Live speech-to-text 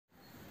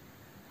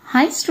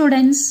Hi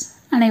students,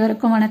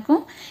 அனைவருக்கும்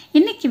வணக்கம்.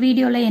 இன்னைக்கு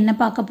வீடியோல என்ன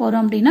பார்க்க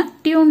போறோம் அப்படினா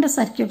tuned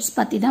circuits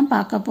பத்தி தான்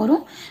பார்க்க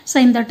போறோம். சோ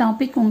இந்த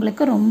டாபிக்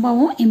உங்களுக்கு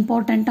ரொம்பவும்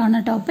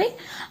இம்பார்ட்டன்ட்டான டாபிக்.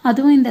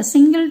 அதுவும் இந்த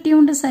single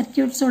tuned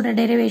circuits ஓட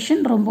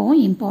derivation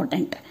ரொம்பவும்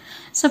இம்பார்ட்டன்ட்.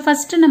 So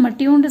first நம்ம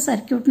tuned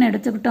circuit னு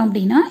எடுத்துக்கிட்டோம்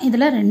அப்படினா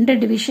இதுல ரெண்டு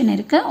டிவிஷன்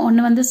இருக்கு.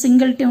 ஒன்னு வந்து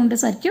single tuned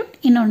circuit,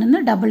 இன்னொன்னு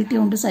வந்து double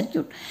tuned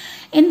circuit.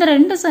 இந்த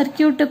ரெண்டு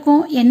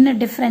சர்க்யூட்டுக்கும் என்ன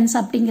டிஃபரன்ஸ்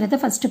அப்படிங்கறத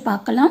ஃபர்ஸ்ட்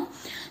பார்க்கலாம்.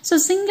 So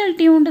single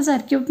tuned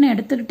circuit னு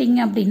எடுத்துக்கிட்டீங்க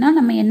அப்படினா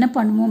நம்ம என்ன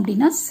பண்ணுவோம்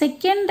அப்படினா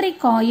செகண்டரி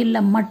காயில்ல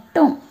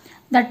மட்டும்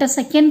தட்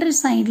செகண்டரி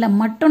சைடுல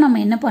மட்டும் நம்ம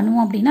என்ன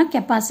பண்ணுவோம் அப்படினா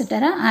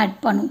கெபாசிட்டரை ஆட்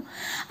பண்ணுவோம்.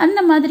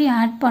 அந்த மாதிரி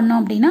ஆட் பண்ணோம்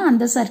அப்படினா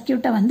அந்த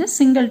சர்க்யூட்டை வந்து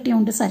single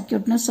tuned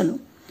circuit னு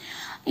சொல்லுவோம்.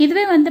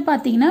 இதுவே வந்து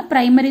பாத்தீங்கன்னா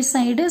பிரைமரி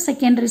சைடு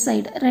செகண்டரி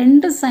சைடு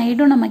ரெண்டு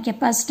சைடும் நம்ம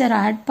கெபாசிட்டர்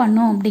ஆட்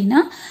பண்ணோம்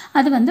அப்படினா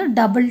அது வந்து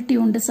டபுள்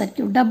டியூன்டு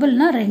சர்க்யூட்.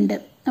 டபுள்னா ரெண்டு,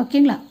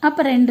 ஓகேங்களா?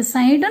 அப்ப ரெண்டு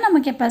சைடும்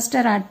நம்ம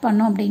கெபாசிட்டர் ஆட்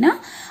பண்ணோம் அப்படினா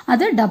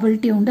அது டபுள்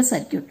டியூன்டு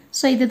சர்க்யூட்.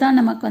 சோ இதுதான்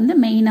நமக்கு வந்து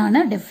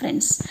மெயினான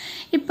டிஃபரன்ஸ்.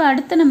 இப்போ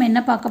அடுத்து நம்ம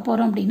என்ன பார்க்க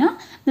போறோம் அப்படினா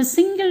இந்த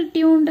சிங்கிள்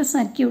டியூன்டு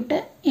சர்க்யூட்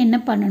என்ன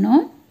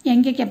பண்ணணும்,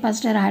 எங்க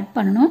கெபாசிட்டர் ஆட்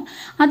பண்ணணும்,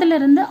 அதுல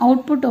இருந்து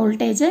அவுட்புட்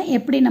வோல்டேஜை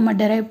எப்படி நம்ம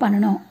டெரைவ்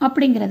பண்ணணும்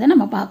அப்படிங்கறத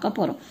நம்ம பார்க்க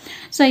போறோம்.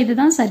 சோ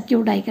இதுதான்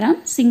circuit diagram,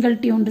 single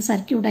tuned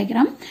circuit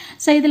diagram.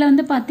 So இதுல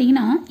வந்து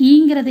பாத்தீங்கன்னா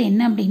ஈங்கிறது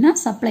என்ன அப்படின்னா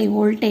supply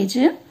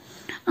voltage,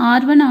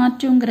 R1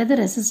 R2ங்கிறது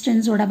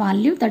ரெசிஸ்டன்ஸோட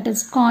value, that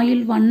is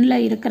coil 1ல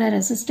இருக்கிற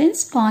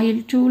ரெசிஸ்டன்ஸ், காயில்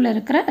 2ல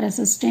இருக்கிற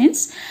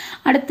ரெசிஸ்டன்ஸ்.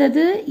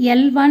 அடுத்தது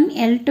L1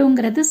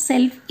 L2ங்கிறது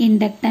செல்ஃப்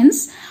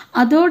இண்டக்டன்ஸ்,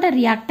 அதோட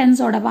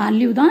ரியாக்டன்ஸோட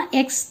வேல்யூ தான்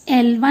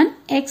XL1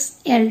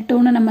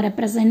 XL2னு நம்ம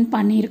ரெப்ரசென்ட்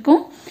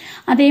பண்ணியிருக்கோம்.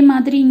 அதே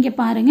மாதிரி இங்க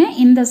பாருங்க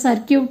இந்த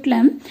சர்க்யூட்ல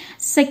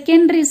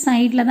செகண்டரி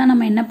சைடுல தான்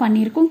நம்ம என்ன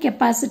பண்ணியிருக்கோம்,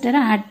 கெபாசிட்டரை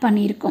ஆட்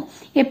பண்ணியிருக்கோம்.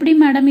 எப்படி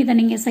மேடம் இதை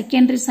நீங்க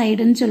செகண்டரி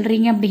சைடுன்னு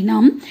சொல்றீங்க அப்படின்னா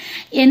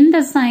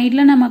எந்த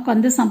சைடுல நமக்கு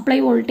வந்து சப்ளை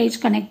வோல்டேஜ்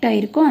கனெக்ட்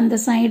ஆயிருக்கோ அந்த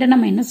சைடை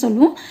நம்ம என்ன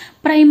சொல்லுவோம்,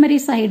 பிரைமரி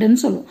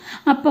சைடுன்னு சொல்லுவோம்.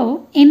 அப்போ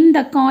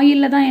இந்த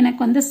காயில்ல தான்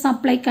எனக்கு வந்து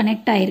சப்ளை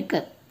கனெக்ட்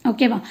ஆயிருக்கு,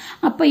 ஓகேவா?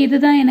 அப்ப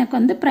இதுதான் எனக்கு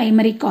வந்து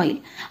பிரைமரி காயில்.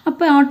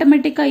 அப்ப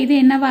ஆட்டோமேட்டிக்கா இது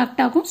என்னவா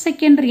ஆக்ட் ஆகும்,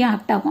 செகண்டரியா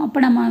ஆக்ட் ஆகும். அப்ப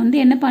நம்ம வந்து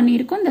என்ன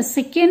பண்ணிருக்கோம், இந்த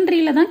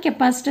செகண்டரியில தான்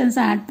கெபாசிட்டன்ஸ்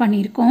ஆட்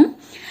பண்ணிருக்கோம்.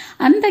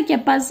 அந்த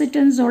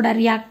கெபாசிட்டன்ஸோட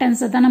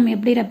ரியாக்டன்ஸை தான் நம்ம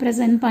எப்படி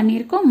ரெப்ரசென்ட்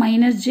பண்ணிருக்கோம்,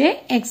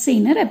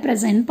 -jXCன்னு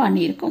ரெப்ரசென்ட்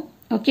பண்ணிருக்கோம்,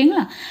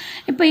 ஓகேங்களா?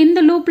 இப்ப இந்த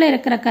லூப்ல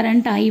இருக்கிற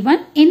கரண்ட்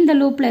I1, இந்த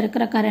லூப்ல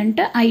இருக்கிற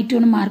கரண்ட்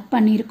I2னு மார்க்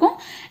பண்ணிருக்கோம்.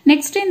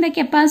 நெக்ஸ்ட் இந்த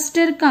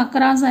கெபாசிட்டருக்கு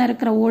அக்ராஸா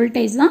இருக்கிற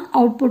வோல்டேஜ் தான்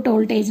அவுட்புட்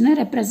வோல்டேஜ்னு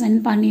ரெப்ரசென்ட்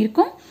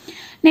பண்ணிருக்கோம்.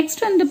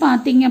 நெக்ஸ்ட் வந்து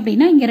பாத்தீங்க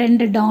அப்படின்னா இங்க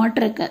ரெண்டு டாட்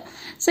இருக்கு.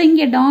 சோ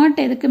இங்க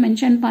டாட் எதுக்கு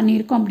மென்ஷன்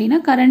பண்ணிருக்கோம் அப்படின்னா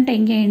கரண்ட்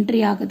எங்க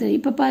என்ட்ரி ஆகுது.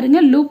 இப்ப பாருங்க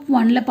லூப்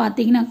 1ல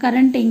பாத்தீங்கன்னா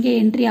கரண்ட் எங்க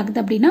என்ட்ரி ஆகுது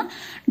அப்படின்னா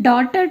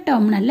டாட்டட்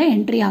டெர்மினல்ல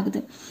என்ட்ரி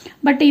ஆகுது.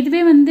 பட்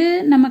இதுவே வந்து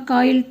நம்ம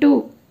காயில் 2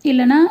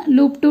 இல்லனா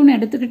லூப் 2னு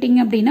எடுத்துக்கிட்டீங்க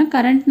அப்படின்னா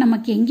கரண்ட்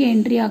நமக்கு எங்க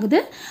என்ட்ரி ஆகுது,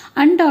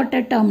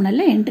 அன்டாட்டட்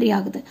டெர்மினல்ல என்ட்ரி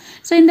ஆகுது.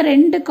 சோ இந்த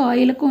ரெண்டு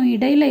காயிலுக்கும்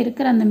இடையில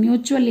இருக்கிற அந்த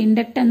மியூச்சுவல்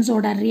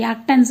இண்டக்டன்ஸோட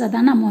ரியாக்டன்ஸை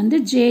தான் நம்ம வந்து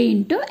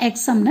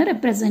J/Xmனு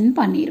ரெப்ரசென்ட்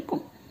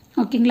பண்ணியிருக்கோம்,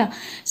 ஓகேங்களா?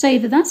 சோ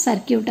இதுதான்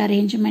சர்க்யூட்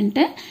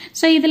அரேஞ்ச்மெண்ட்.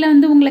 சோ இதுல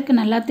வந்து உங்களுக்கு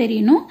நல்லா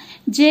தெரியணும்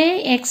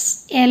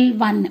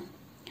JXL1.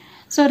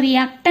 சோ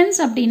ரியாக்டன்ஸ்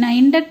அப்படின்னா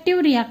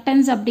இண்டக்டிவ்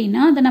ரியாக்டன்ஸ்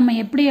அப்படின்னா அதை நம்ம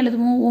எப்படி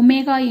எழுதுவோம்,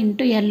 ஒமேகா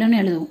இன்டு எல்னு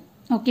எழுதுவோம்,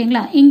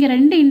 ஓகேங்களா? இங்க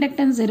ரெண்டு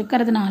இண்டக்டன்ஸ்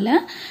இருக்கிறதுனால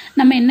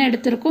நம்ம என்ன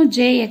எடுத்திருக்கோம்,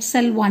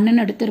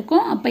 JXL1ன்னு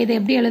எடுத்திருக்கோம். அப்ப இதை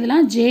எப்படி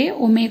எழுதலாம், J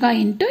omega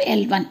into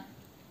L1.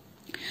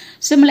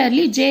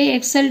 Similarly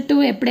JXL2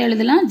 எப்படி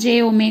எழுதலாம், J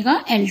ஒமேகா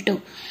L2.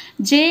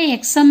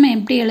 JXM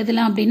எப்படி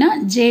எழுதலாம் அப்படின்னா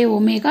J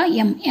omega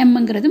M,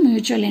 Mங்கிறது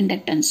mutual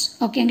inductance,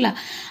 ஓகேங்களா?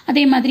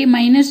 அதே மாதிரி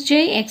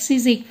 -jX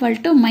is equal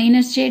to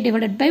 -j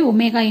divided by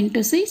omega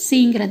into C,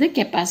 Cங்கிறது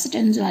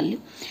capacitance value,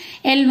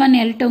 L1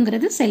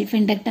 L2ங்கிறது self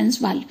inductance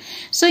value.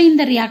 So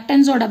இந்த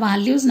ரியாக்டன்ஸோட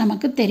values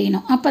நமக்கு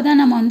தெரியணும்.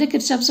 அப்பதான் நம்ம வந்து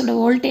கிர்ச்சாஃப்ஸோட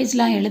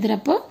வோல்டேஜ்லாம்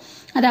எழுதுறப்போ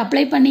அதை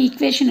அப்ளை பண்ணி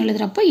ஈக்குவேஷன்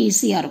எழுதுறப்போ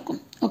ஈஸியா இருக்கும்,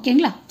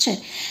 ஓகேங்களா? சரி,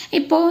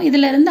 இப்போ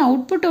இதுல இருந்து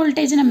அவுட்புட்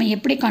வோல்டேஜ் நம்ம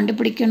எப்படி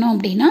கண்டுபிடிக்கணும்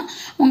அப்படின்னா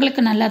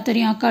உங்களுக்கு நல்லா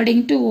தெரியும்,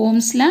 according to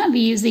ஓம்ஸ்ல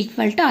V is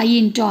equal to I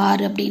into R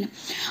அப்படின்னு.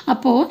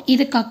 அப்போ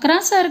இதுக்கு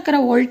அக்ராஸா இருக்கிற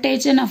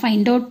வோல்டேஜ் நான்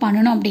ஃபைண்ட் அவுட்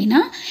பண்ணணும்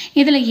அப்படின்னா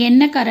இதுல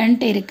என்ன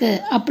கரண்ட் இருக்கு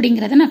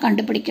அப்படிங்கறத நான்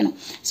கண்டுபிடிக்கணும்.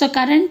 ஸோ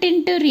கரண்ட்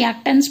இன்டு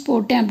ரியாக்டன்ஸ்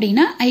போட்டேன்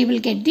அப்படின்னா I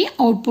will get the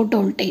output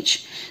voltage.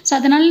 So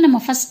அதனால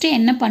நம்ம ஃபர்ஸ்ட்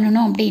என்ன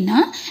பண்ணணும் அப்படின்னா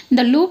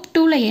இந்த லூப்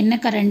 2ல என்ன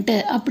கரண்ட்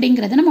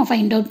அப்படிங்கறத நம்ம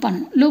ஃபைண்ட் அவுட் பண்ணணும்.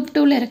 லூப்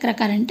 2ல இருக்கிற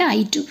current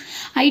I2.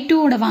 I2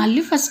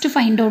 value first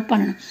find out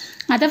பண்ணணும்.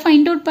 அதை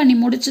ஃபைண்ட் அவுட் பண்ணி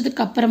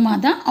முடிச்சதுக்கு அப்புறமா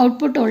தான்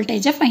அவுட்புட்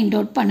வோல்டேஜை ஃபைண்ட்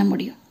அவுட் பண்ண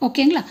முடியும்,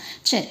 ஓகேங்களா?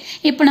 சரி,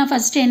 இப்போ நான்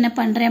ஃபர்ஸ்ட் என்ன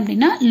பண்றேன்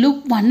அப்படின்னா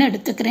லூப் 1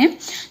 எடுத்துக்கிறேன்.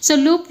 ஸோ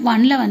லூப்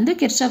 1ல வந்து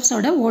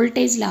கிர்ச்சாஃப்ஸோட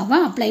வோல்டேஜ் லாவை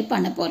அப்ளை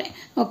பண்ண போறேன்,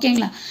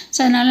 ஓகேங்களா? ஸோ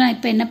அதனால நான்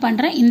இப்போ என்ன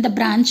பண்றேன், இந்த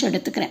பிரான்ச்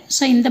எடுத்துக்கிறேன்.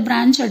 ஸோ இந்த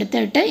பிரான்ச்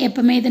எடுத்துட்டு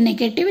எப்பவுமே இது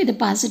நெகட்டிவ் இது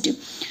positive.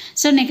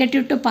 So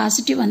negative to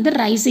positive வந்து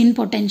ரைஸ் இன்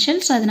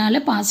பொட்டென்ஷியல், ஸோ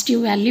அதனால பாசிட்டிவ்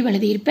வேல்யூ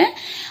எழுதியிருப்பேன்.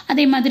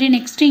 அதே மாதிரி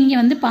நெக்ஸ்ட் இங்கே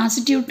வந்து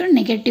positive to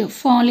negative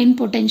fall in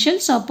potential,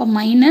 so அப்போ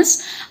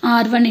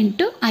 -R1 இன்டு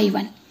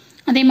I1.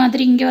 அதே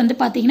மாதிரி இங்கே வந்து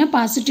பார்த்தீங்கன்னா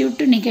positive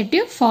to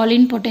negative fall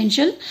in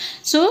potential,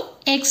 so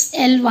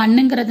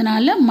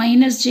XL1ங்கிறதுனால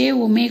 -j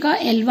omega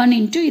L1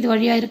 into இது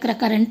வழியாக இருக்கிற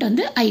கரண்ட்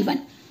வந்து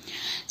I1.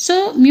 ஸோ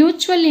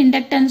மியூச்சுவல்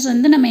இண்டக்டன்ஸ்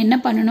வந்து நம்ம என்ன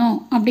பண்ணணும்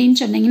அப்படின்னு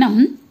சொன்னீங்கன்னா,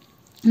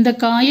 இந்த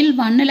காயில்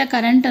 1ல்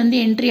கரண்ட் வந்து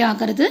என்ட்ரி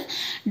ஆகிறது,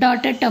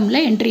 டாட்டட்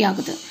டேர்மில் என்ட்ரி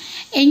ஆகுது.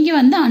 இங்கே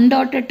வந்து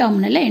அன்டாட்டட்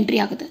டெர்மினலில் என்ட்ரி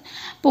ஆகுது.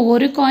 இப்போ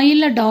ஒரு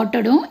காயிலில்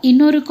டாட்டடும்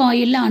இன்னொரு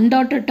காயிலில்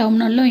அன்டாட்டட்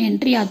டெர்மினலும்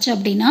என்ட்ரி ஆச்சு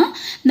அப்படின்னா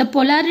இந்த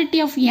பொலாரிட்டி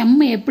ஆஃப் எம்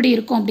எப்படி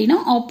இருக்கும் அப்படின்னா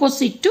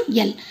opposite to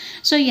L.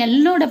 So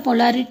எல்லோட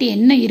polarity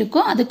என்ன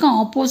இருக்கோ அதுக்கு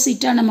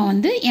ஆப்போசிட்டாக நம்ம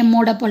வந்து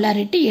எம்மோட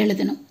பொலாரிட்டி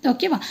எழுதணும்.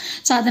 ஓகேவா?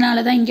 ஸோ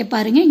அதனால தான் இங்கே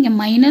பாருங்கள், இங்கே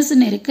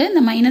மைனஸ்ன்னு இருக்குது.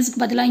 இந்த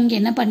மைனஸ்க்கு பதிலாக இங்கே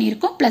என்ன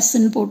பண்ணியிருக்கோம்,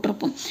 ப்ளஸ்ன்னு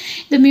போட்டிருப்போம்.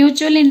 இது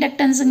மியூச்சுவல்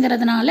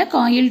இண்டக்டன்ஸுங்கிறதுனால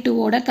காயில்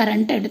 2ஓட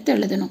கரண்ட் எடுத்து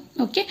எழுதணும்.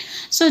 Okay,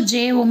 so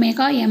J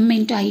omega M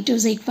into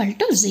I2 is equal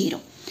to 0.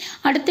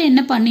 அடுத்து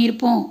என்ன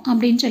பண்ணியிருப்போம்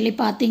அப்படின்னு சொல்லி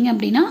பார்த்தீங்க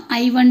அப்படின்னா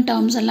I1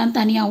 டேர்ம்ஸ் எல்லாம்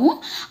தனியாகவும்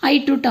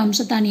I2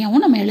 டேர்ம்ஸ்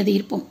தனியாகவும் நம்ம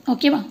எழுதியிருப்போம்.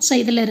 ஓகேவா? ஸோ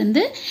இதில்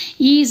இருந்து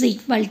E is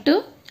equal to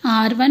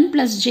R1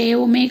 plus J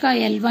omega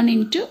L1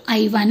 into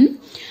I1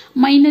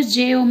 minus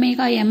J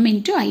omega M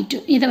into I2.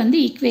 இதை வந்து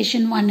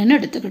ஈக்குவேஷன் 1ன்னு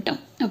எடுத்துக்கிட்டோம்.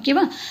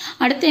 ஓகேவா?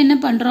 அடுத்து என்ன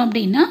பண்ணுறோம்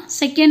அப்படின்னா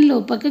செகண்ட்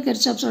லூப்புக்கு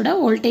கிர்ச்சாஃப்ஸோட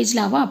வோல்டேஜ்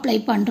லாவை அப்ளை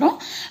பண்ணுறோம்.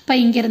 இப்போ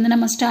இங்கேருந்து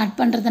நம்ம ஸ்டார்ட்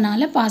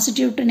பண்ணுறதுனால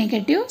positive to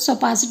negative. So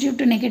positive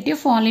to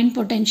negative fall in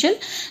potential.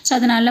 So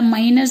அதனால்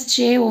minus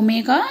J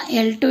omega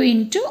L2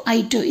 into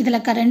I2.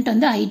 இதில் கரண்ட்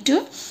வந்து I2.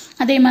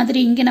 அதே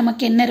மாதிரி இங்கே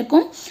நமக்கு என்ன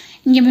இருக்கும்,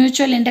 இங்கே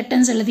மியூச்சுவல்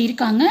இண்டக்டன்ஸ்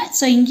எழுதியிருக்காங்க.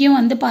 ஸோ இங்கேயும்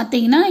வந்து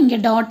பார்த்தீங்கன்னா இங்கே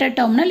டாட்டட்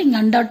டெர்மினல், இங்கே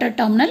அன்டாட்டட்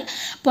டெர்மினல்.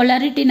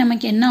 பொலாரிட்டி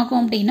நமக்கு என்ன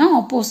ஆகும் அப்படின்னா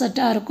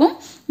ஆப்போசிட்டாக இருக்கும்.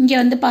 இங்கே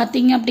வந்து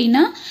பார்த்தீங்க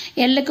அப்படின்னா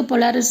எல்லுக்கு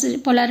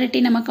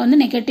பொலாரிட்டி நமக்கு வந்து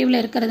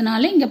நெகட்டிவ்ல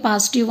இருக்கிறதுனால இங்கே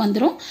பாசிட்டிவ்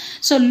வந்துடும்.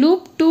 ஸோ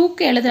லூப்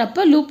 2க்கு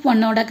எழுதுறப்ப லூப்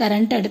 1ஓட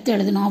கரண்ட் எடுத்து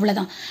எழுதணும்,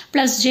 அவ்வளோதான்.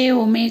 Plus J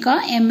omega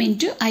M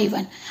into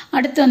I1.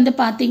 அடுத்து வந்து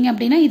பார்த்தீங்க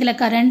அப்படின்னா இதில்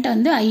கரண்ட்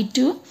வந்து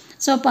I2.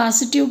 So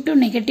positive to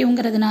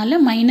நெகட்டிவ்ங்கிறதுனால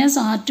minus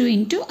R2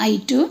 into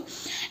I2.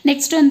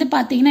 Next வந்து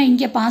பார்த்தீங்கன்னா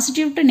இங்கே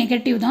பாசிட்டிவ் டு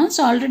நெகட்டிவ் தான்.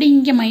 ஸோ ஆல்ரெடி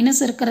இங்கே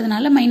மைனஸ்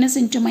இருக்கிறதுனால மைனஸ்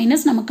இன்ட்டு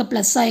மைனஸ் நமக்கு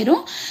ப்ளஸ்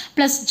ஆயிரும்.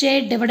 Plus J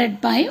divided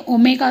by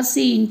omega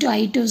C into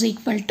I2 is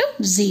equal to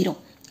 0.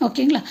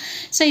 ஓகேங்களா?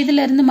 ஸோ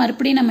இதில் இருந்து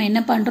மறுபடியும் நம்ம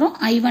என்ன பண்ணுறோம்,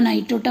 I1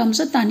 I2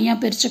 டேர்ம்ஸை தனியாக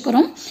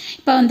பிரிச்சுக்கிறோம்.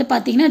 இப்போ வந்து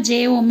பார்த்தீங்கன்னா J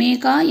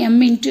omega M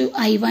into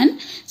I1.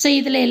 So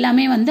இதில்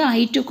எல்லாமே வந்து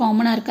I2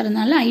 காமனாக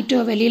இருக்கிறதுனால I2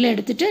 வெளியில்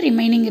எடுத்துட்டு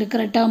ரிமைனிங்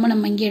இருக்கிற டேர்மை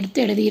நம்ம இங்கே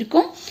எடுத்து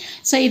எழுதியிருக்கோம்.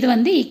 ஸோ இது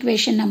வந்து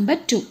equation number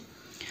 2.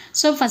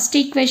 So first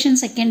equation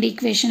second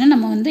ஈக்குவேஷனை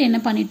நம்ம வந்து என்ன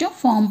பண்ணிட்டோம்,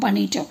 ஃபார்ம்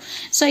பண்ணிட்டோம்.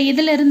 ஸோ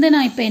இதிலிருந்து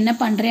நான் இப்போ என்ன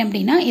பண்ணுறேன்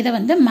அப்படின்னா இதை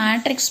வந்து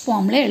மேட்ரிக்ஸ்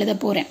ஃபார்மில் எழுத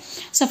போகிறேன்.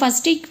 ஸோ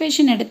ஃபஸ்ட்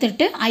ஈக்குவேஷன்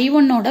எடுத்துட்டு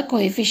I1ஓட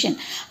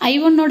கோஎஃபிஷியன்ட்,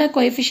 I1ஓட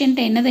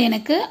கோஎஃபிஷியன்ட் என்னது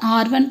எனக்கு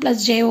R1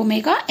 plus J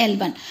omega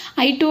L1,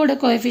 I2ஓட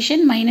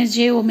coefficient minus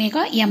J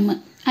omega M.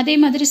 அதே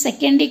மாதிரி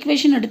செகண்ட்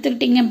ஈக்குவேஷன்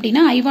எடுத்துக்கிட்டிங்க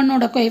அப்படின்னா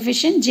I1ஓட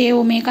coefficient J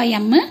omega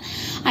M,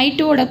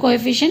 I2ஓட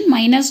coefficient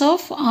minus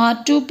of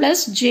R2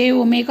 plus J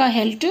omega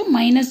L2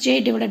 minus J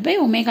divided by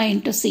omega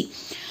into C.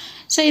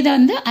 So இதை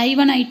வந்து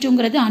I1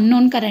 I2ங்கிறது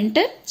unknown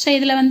current. So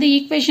இதில் வந்து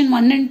equation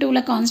 1 and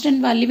 2ல்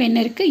constant value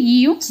என்ன இருக்குது,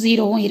 ஈயும்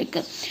 0வும்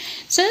இருக்குது.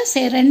 ஸோ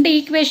ரெண்டு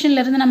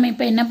ஈக்குவேஷன்லேருந்து நம்ம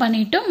இப்போ என்ன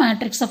பண்ணிட்டோம்,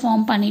 மேட்ரிக்ஸை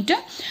ஃபார்ம்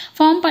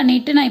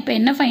பண்ணிவிட்டு நான் இப்போ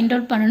என்ன ஃபைண்ட்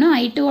அவுட் பண்ணணும்,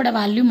 I2ஓட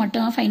வேல்யூ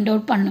மட்டும் ஃபைண்ட்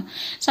அவுட் பண்ணணும்.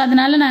 ஸோ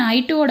அதனால் நான்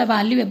I2ஓட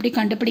வேல்யூ எப்படி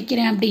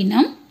கண்டுபிடிக்கிறேன்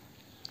அப்படின்னா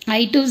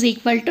I2 is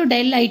equal to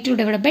del I2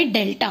 divided by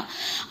delta.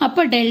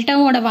 அப்போ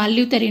டெல்டாவோட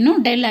வேல்யூ தெரியணும்,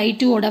 del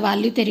I2ஓட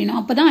வேல்யூ தெரியணும்.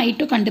 அப்போ தான்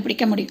I2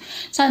 கண்டுபிடிக்க முடியும்.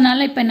 ஸோ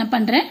அதனால் இப்போ என்ன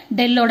பண்ணுறேன்,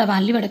 டெல்லோட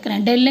வேல்யூ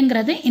எடுக்கிறேன்.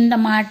 டெல்லுங்கிறது இந்த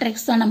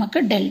மேட்ரிக்ஸ் தான்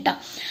நமக்கு டெல்டா.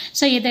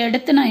 ஸோ இதை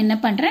எடுத்து நான் என்ன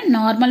பண்ணுறேன்,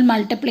 நார்மல்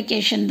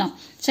மல்டிப்ளிகேஷன் தான்.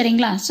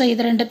 சரிங்களா? ஸோ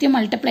இது ரெண்டுத்தையும்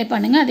மல்டிப்ளை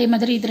பண்ணுங்கள். அதே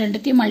மாதிரி இது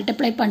ரெண்டுத்தையும்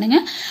மல்டிப்ளை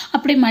பண்ணுங்கள்.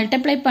 அப்படி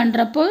மல்டிப்ளை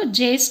பண்ணுறப்போ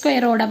ஜே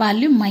ஸ்கொயரோட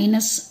வேல்யூ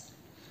 -1.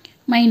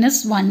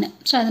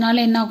 ஸோ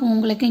அதனால் என்ன ஆகும்,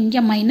 உங்களுக்கு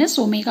இங்கே minus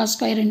omega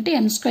square into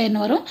M ஸ்கொயர்னு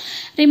வரும்.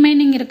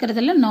 ரிமைனிங்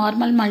இருக்கிறதுல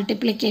நார்மல்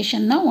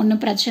மல்டிப்ளிகேஷன் தான்,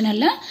 ஒன்றும் பிரச்சனை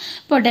இல்லை.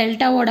 இப்போ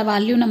டெல்டாவோட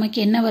வேல்யூ நமக்கு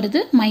என்ன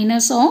வருது,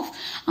 minus of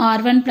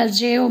R1 plus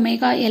J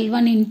omega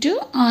L1 into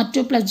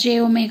R2 plus J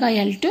omega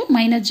L2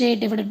 minus J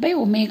divided by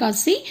omega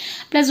C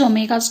plus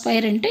omega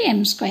square into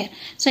M square.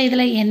 So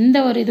இதில் எந்த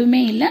ஒரு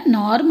இதுவுமே இல்லை,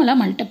 நார்மலாக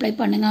மல்டிப்ளை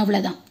பண்ணுங்க,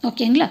 அவ்வளோதான்.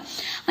 ஓகேங்களா?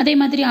 அதே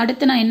மாதிரி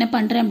அடுத்து நான் என்ன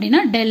பண்ணுறேன்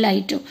அப்படின்னா del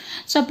I2.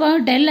 ஸோ அப்போ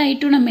del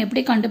I2 நம்ம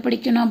எப்படி கண்டுபிடிக்கணும்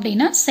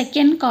அப்படின்னா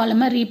செகண்ட்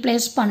காலமை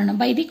ரீப்ளேஸ் பண்ணணும்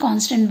by the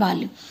constant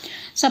value.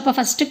 So அப்போ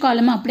ஃபஸ்ட்டு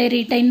காலமை அப்படியே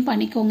ரீடைன்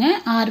பண்ணிக்கோங்க.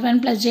 R1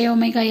 plus J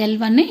omega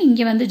L1,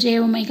 இங்கே வந்து ஜே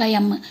ஒமேகா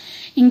எம்,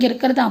 இங்கே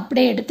இருக்கிறத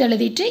அப்படியே எடுத்து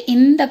எழுதிட்டு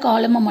இந்த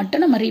காலமை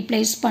மட்டும் நம்ம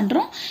ரீப்ளேஸ்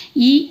பண்ணுறோம்,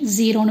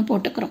 E0ன்னு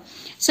போட்டுக்கிறோம்.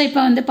 ஸோ இப்போ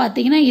வந்து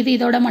பார்த்தீங்கன்னா இது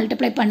இதோட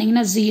மல்டிப்ளை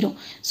பண்ணிங்கன்னா 0.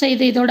 ஸோ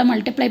இது இதோட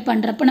மல்டிப்ளை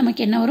பண்ணுறப்ப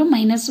நமக்கு என்ன வரும்,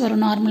 மைனஸ்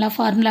வரும். நார்மலாக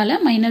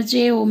ஃபார்முலாவில் minus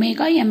J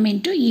omega M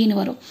into ஈன்னு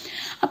வரும்.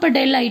 அப்போ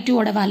del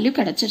I2ஓட வேல்யூ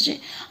கிடச்சிருச்சு.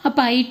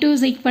 அப்போ I2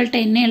 இஸ் ஈக்குவல் டு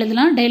என்ன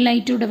எழுதலாம், del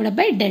I2 divide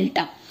by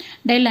delta.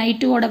 del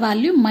I2ஓட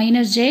value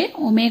minus J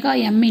omega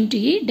M into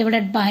e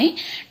divided by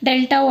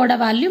டெல்டாவோட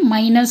value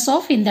minus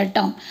of இந்த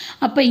டேர்ம்.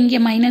 அப்போ இங்கே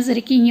மைனஸ்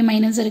இருக்குது, இங்கே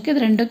மைனஸ் இருக்குது,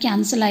 இது ரெண்டும்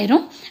கேன்சல்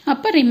ஆயிரும்.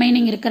 அப்போ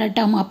ரிமைனிங் இருக்கிற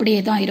டேர்ம்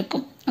அப்படியே தான்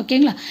இருக்கும்.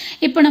 ஓகேங்களா?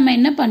 இப்போ நம்ம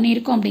என்ன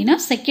பண்ணியிருக்கோம் அப்படின்னா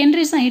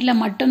செகண்டரி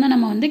சைடில் மட்டும்தான்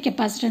நம்ம வந்து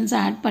கெப்பாசிட்டன்ஸை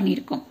ஆட்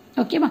பண்ணியிருக்கோம்.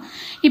 ஓகேவா?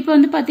 இப்போ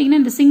வந்து பார்த்தீங்கன்னா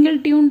இந்த சிங்கிள்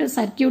டியூன்டு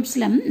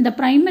சர்க்கியூட்ஸில் இந்த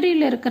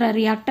ப்ரைமரியில் இருக்கிற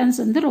ரியாக்டன்ஸ்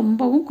வந்து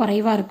ரொம்பவும்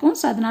குறைவாக இருக்கும்.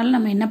 ஸோ அதனால்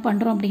நம்ம என்ன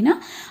பண்ணுறோம் அப்படின்னா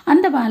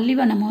அந்த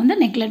வேல்யூவை நம்ம வந்து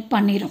நெக்லெக்ட்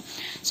பண்ணிடும்.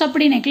 ஸோ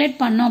அப்படி நெக்லெக்ட்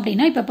பண்ணோம்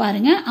அப்படின்னா இப்போ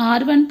பாருங்கள்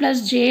R1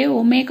 + j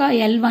ஒமேகா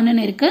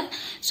L1ன்னு இருக்குது.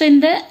 ஸோ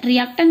இந்த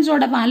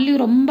ரியாக்டன்ஸோட வேல்யூ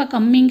ரொம்ப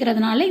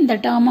கம்மிங்கிறதுனால இந்த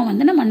டேர்மை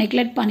வந்து நம்ம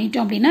நெக்லெக்ட்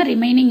பண்ணிட்டோம் அப்படின்னா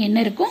ரிமைனிங் என்ன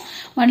இருக்கும்?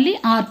 ஒன்லி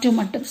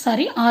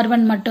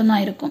R1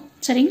 மட்டும்தான் இருக்கும்.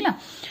 சரிங்களா?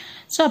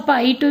 So,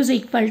 I2 is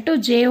equal to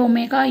j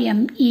omega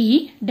me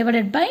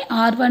divided by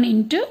R1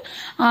 into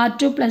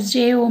R2 plus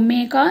j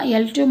omega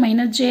L2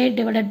 minus j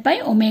divided by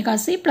omega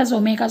c plus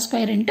omega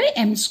square into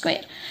m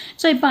square.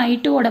 So, இப்போ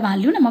I2 ஓட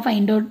value நம்ம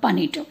find out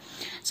பண்ணிட்டோம்.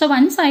 So,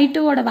 once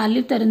I2 ஓட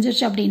value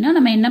தெரிஞ்சிருச்சு அப்படின்னா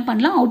நம்ம என்ன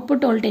பண்ணலாம்?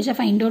 Output voltage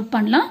find out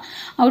பண்ணலாம்.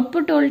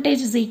 Output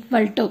voltage is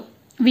equal to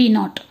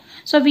V0.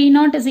 So,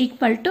 V0 is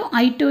equal to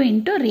I2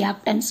 into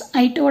reactance.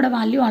 I2 ஓட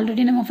value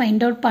already நம்ம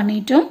find out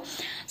பண்ணிட்டோம்.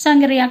 So,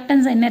 அங்கே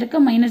reactance என்ன இருக்கு?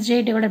 minus j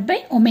divided by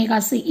omega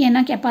c.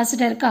 ஏன்னா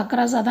கெப்பாசிட்டருக்கு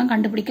across தான்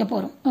கண்டுபிடிக்க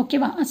போகிறோம்.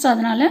 ஓகேவா? ஸோ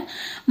அதனால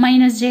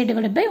minus j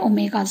divided by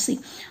omega c.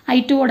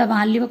 I2 ஓட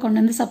வேல்யூவை கொண்டு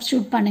வந்து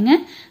சப்ஸ்டியூட் பண்ணுங்க.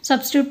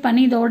 சப்ஸ்டியூட்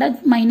பண்ணி இதோட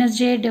minus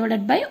j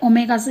divided by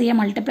omega c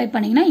multiply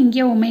பண்ணிங்கன்னா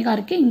இங்கே ஒமேகா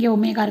இருக்கு, இங்கே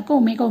ஒமேகா இருக்கு,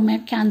 ஒமேகா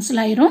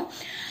கேன்சல் ஆயிரும்.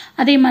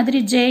 அதே மாதிரி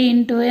j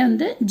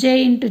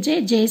into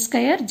j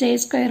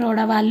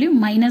ஸ்கொயரோட value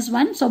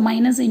 -1. So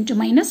minus into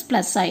minus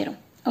plus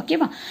ஆயிரும்.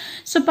 ஓகேவா?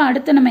 ஸோ இப்போ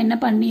அடுத்து நம்ம என்ன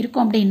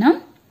பண்ணியிருக்கோம் அப்படின்னா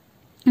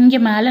இங்கே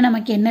மேலே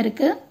நமக்கு என்ன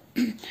இருக்கு?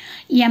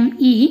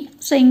 ME.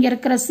 ஸோ இங்கே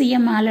இருக்கிற C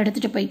மேலே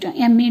எடுத்துகிட்டு போயிட்டோம்.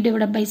 ME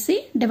divided by C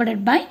divided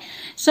by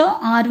so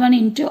R1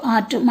 into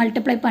R2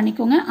 multiply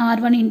பண்ணிக்கோங்க.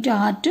 R1 into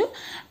R2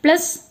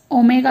 plus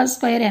omega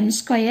square M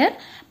square.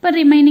 இப்போ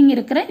ரிமைனிங்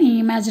இருக்கிற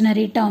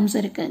இமேஜினரி டேர்ம்ஸ்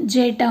இருக்கு.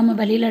 J டேர்ம்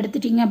வெளியில்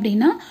எடுத்துட்டீங்க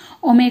அப்படின்னா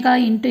omega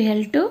into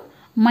L2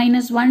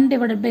 -1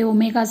 divided by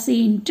omega C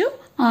into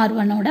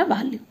R1 ஓட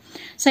value.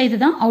 So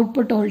இதுதான்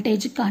output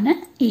வோல்டேஜுக்கான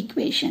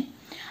equation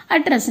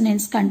at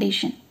resonance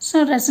condition. So,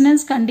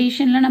 resonance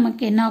conditionல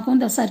நமக்கு என்ன ஆகும்?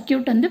 இந்த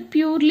சர்க்கியூட் வந்து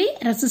பியூர்லி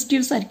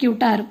ரெசிஸ்டிவ்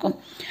சர்க்கியூட்டாக இருக்கும்.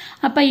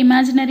 அப்போ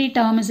imaginary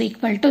term is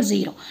equal to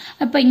 0.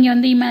 அப்போ இங்கே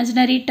வந்து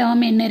imaginary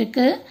term என்ன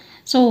இருக்கு?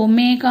 So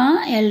omega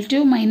L2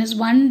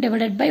 -1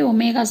 divided by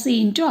omega C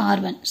into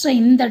R1. So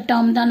இந்த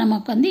டேர்ம் தான்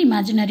நமக்கு வந்து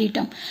imaginary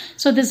term.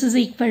 So this is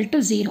equal to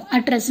 0.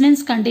 at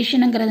resonance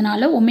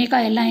conditionங்கிறதுனால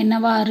omega எல்லாம்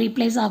என்னவா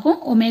ரீப்ளேஸ் ஆகும்?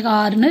 ஒமேகா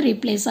Rன்னு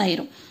ரீப்ளேஸ்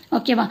ஆயிரும்.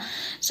 ஓகேவா?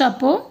 ஸோ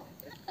அப்போ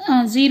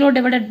 0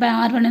 divided by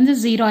R1 வந்து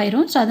 0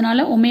 ஆயிரும். ஸோ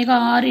அதனால omega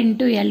R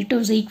into L2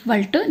 is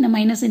equal to இந்த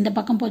மைனஸ் இந்த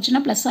பக்கம்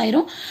போச்சுன்னா ப்ளஸ்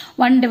ஆயிரும்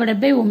 1 divided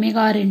by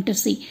omega R into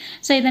C.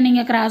 So இதை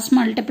நீங்கள் கிராஸ்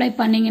மல்டிப்ளை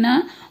பண்ணிங்கன்னா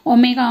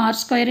omega R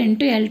square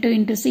into L2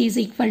 into C is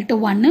equal to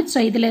 1.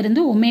 So இதில்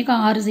இருந்து omega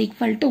R is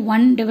equal to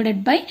 1 divided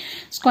by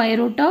square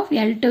root of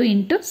L2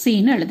 into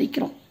Cன்னு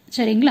எழுதிக்கிறோம்.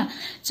 சரிங்களா?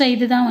 So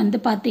இதுதான் வந்து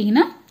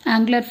பார்த்தீங்கன்னா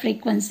angular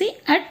frequency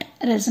at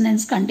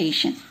resonance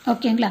condition.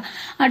 ஓகேங்களா?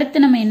 அடுத்து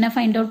நம்ம என்ன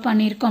ஃபைண்ட் அவுட்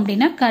பண்ணியிருக்கோம்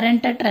அப்படின்னா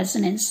current at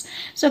resonance.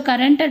 So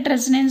current at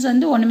resonance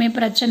வந்து ஒன்றுமே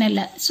பிரச்சனை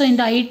இல்லை. ஸோ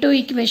இந்த I2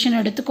 ஈக்குவேஷன்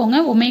எடுத்துக்கோங்க.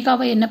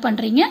 ஒமேகாவை என்ன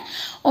பண்ணுறீங்க?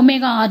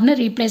 ஒமேகா ஆர்னு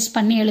ரீப்ளேஸ்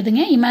பண்ணி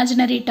எழுதுங்க.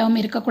 இமேஜினரி டேர்ம்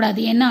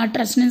இருக்கக்கூடாது. ஏன்னா at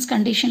resonance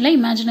conditionல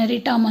இமேஜினரி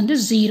டேர்ம் வந்து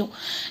 0.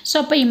 ஸோ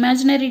அப்போ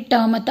இமேஜினரி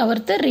டேர்மை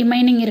தவிர்த்து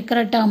ரிமைனிங்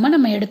இருக்கிற டேர்மை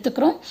நம்ம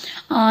எடுத்துக்கிறோம்.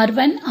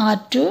 R1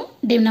 R2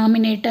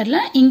 டினாமினேட்டரில்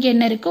இங்கே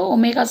என்ன இருக்கோ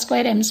ஒமேகா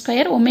ஸ்கொயர் M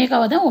ஸ்கொயர்,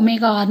 ஒமேகாவை தான்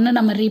ஒமேகா ஆர்னு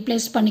நம்ம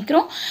ரீப்ளேஸ்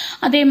பண்ணிக்கிறோம்.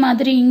 அதே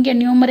மாதிரி இங்கே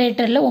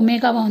நியூமரேட்டரில்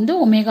ஒமேகாவை வந்து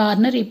ஒமேகா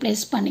ஆர்னு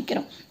ரீப்ளேஸ்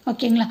பண்ணிக்கிறோம்.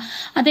 ஓகேங்களா?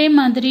 அதே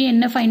மாதிரி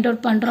என்ன ஃபைண்ட்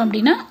அவுட் பண்ணுறோம்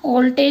அப்படின்னா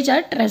voltage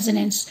at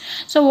resonance.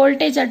 So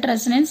voltage at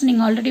resonance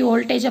நீங்கள் ஆல்ரெடி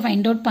வோல்டேஜை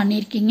ஃபைண்ட் அவுட்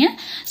பண்ணியிருக்கீங்க.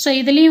 ஸோ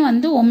இதுலேயும்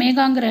வந்து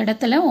ஒமேகாங்கிற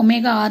இடத்துல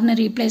ஒமேகா ஆர்னு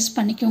ரீப்ளேஸ்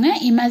பண்ணிக்கோங்க.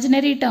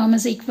 Imaginary term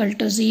is equal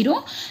to 0.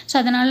 So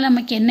அதனால்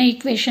நமக்கு என்ன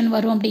ஈக்குவேஷன்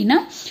வரும் அப்படின்னா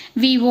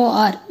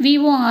VOR.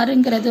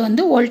 VORங்கிறது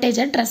வந்து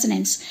வோல்டேஜ் அட்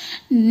ரெசனன்ஸ்.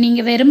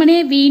 நீங்கள் வெறுமனே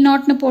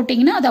V0ன்னு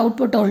போட்டிங்கன்னா அது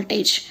output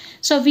voltage.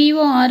 So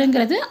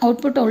VORங்கிறது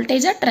output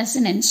voltage at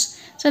resonance.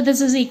 So this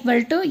is equal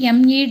to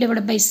ME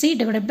divided by C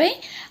divided by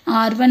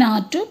R1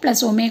 R2 plus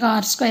omega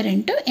R square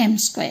into M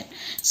square.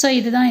 So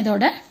இதுதான்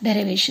இதோட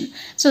derivation.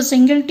 So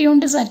single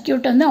tuned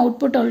circuit வந்து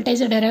output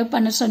voltage derive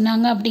பண்ண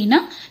சொன்னாங்க அப்படின்னா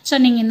so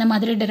நீங்கள் இந்த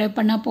மாதிரி derive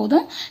பண்ணால்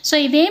போதும். ஸோ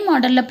இதே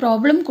மாடலில்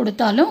ப்ராப்ளம்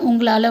கொடுத்தாலும்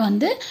உங்களால்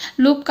வந்து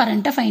லூப்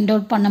கரண்ட்டை ஃபைண்ட்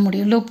அவுட் பண்ண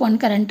முடியும். லூப் 1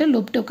 கரண்ட்டு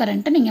லூப் 2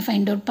 கரண்ட்டு நீங்கள்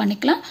ஃபைண்ட் அவுட்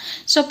பண்ணிக்கலாம்.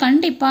 ஸோ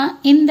கண்டிப்பாக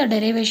இந்த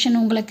derivation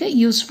உங்களுக்கு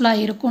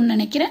யூஸ்ஃபுல்லாக இருக்கும்னு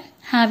நினைக்கிறேன்.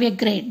 Have a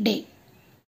great day.